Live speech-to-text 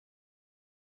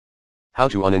How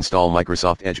to uninstall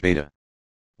Microsoft Edge Beta.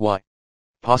 Why?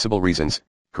 Possible reasons: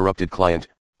 corrupted client,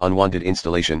 unwanted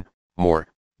installation, more.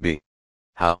 B.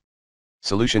 How?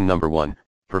 Solution number 1,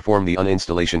 perform the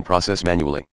uninstallation process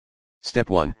manually. Step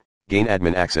 1, gain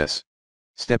admin access.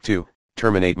 Step 2,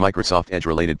 terminate Microsoft Edge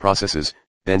related processes,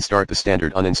 then start the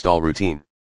standard uninstall routine.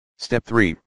 Step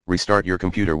 3, restart your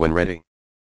computer when ready.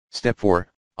 Step 4,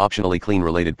 optionally clean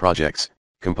related projects,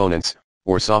 components,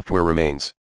 or software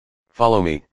remains. Follow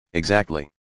me, exactly.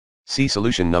 See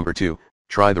solution number 2,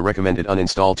 try the recommended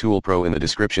uninstall tool pro in the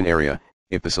description area,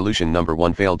 if the solution number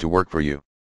 1 failed to work for you.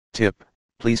 Tip,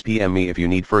 please PM me if you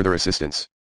need further assistance.